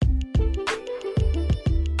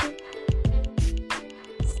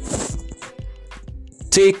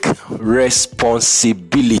Take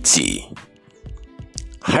responsibility.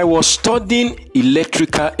 I was studying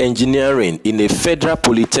electrical engineering in a federal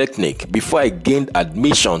polytechnic before I gained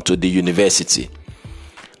admission to the university.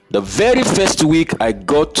 The very first week I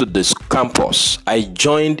got to this campus, I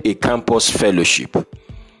joined a campus fellowship.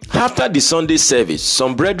 After the Sunday service,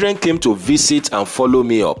 some brethren came to visit and follow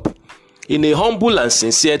me up. In a humble and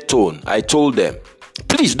sincere tone, I told them,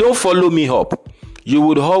 "Please don't follow me up. You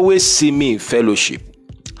would always see me in fellowship."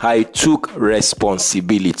 I took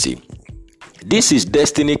responsibility. This is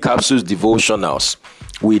Destiny Capsules Devotionals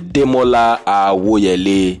with Demola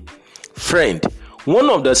Awoyele. Friend, one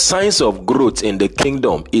of the signs of growth in the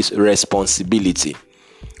kingdom is responsibility.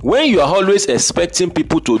 When you are always expecting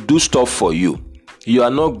people to do stuff for you, you are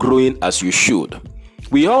not growing as you should.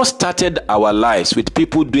 We all started our lives with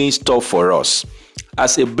people doing stuff for us.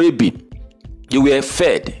 As a baby, you were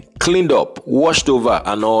fed, cleaned up, washed over,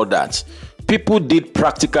 and all that. People did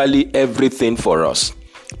practically everything for us.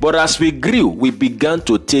 But as we grew, we began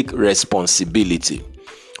to take responsibility.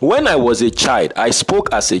 When I was a child, I spoke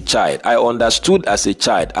as a child, I understood as a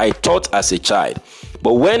child, I thought as a child.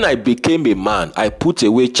 But when I became a man, I put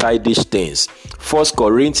away childish things. 1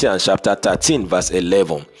 Corinthians chapter 13 verse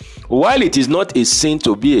 11. While it is not a sin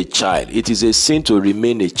to be a child, it is a sin to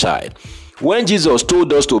remain a child. When Jesus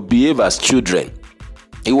told us to behave as children,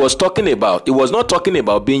 He was not talking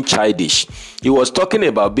about being childish. He was talking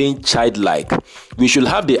about being childlike. We should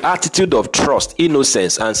have the attitude of trust,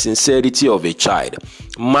 innocence, and sincerity of a child.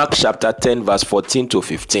 Mark chapter 10 verse 14 to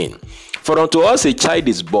 15. For unto us a child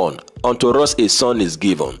is born, unto us a son is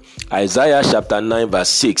given. Isaiah chapter 9 verse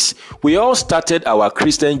 6. We all started our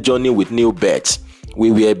Christian journey with new birth.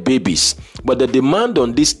 We were babies. But the demand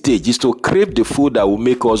on this stage is to crave the food that will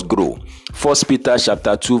make us grow. 1 Peter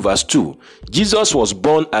chapter 2 verse 2. Jesus was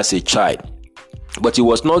born as a child, but he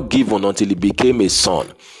was not given until he became a son.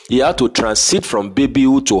 He had to transit from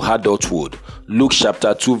babyhood to adulthood. Luke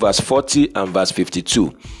chapter 2 verse 40 and verse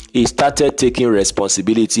 52. He started taking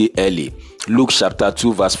responsibility early. Luke chapter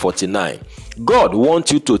 2 verse 49. God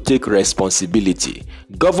wants you to take responsibility.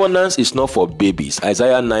 Governance is not for babies.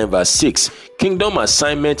 Isaiah 9 verse 6. Kingdom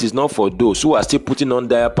assignment is not for those who are still putting on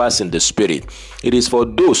diapers in the spirit. It is for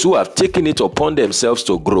those who have taken it upon themselves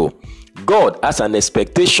to grow. God has an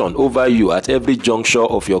expectation over you at every juncture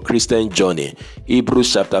of your Christian journey.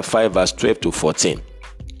 Hebrews chapter 5 verse 12 to 14.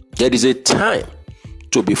 There is a time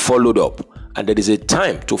to be followed up, and there is a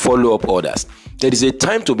time to follow up others. There is a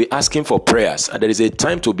time to be asking for prayers, and there is a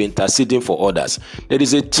time to be interceding for others. There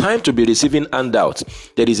is a time to be receiving handouts.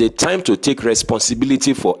 There is a time to take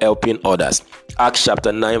responsibility for helping others. Acts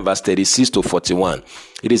chapter 9 verse 36 to 41.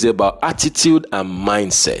 It is about attitude and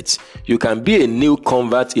mindset. You can be a new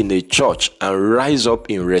convert in a church and rise up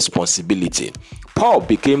in responsibility. Paul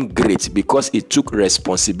became great because he took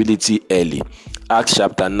responsibility early. Acts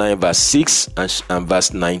chapter 9 verse 6 and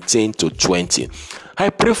verse 19 to 20. I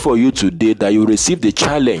pray for you today that you receive the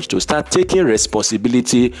challenge to start taking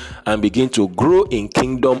responsibility and begin to grow in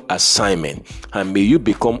kingdom assignment. And may you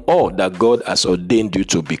become all that God has ordained you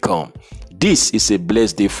to become. This is a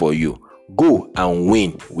blessed day for you. Go and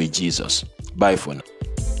win with Jesus. Bye for now.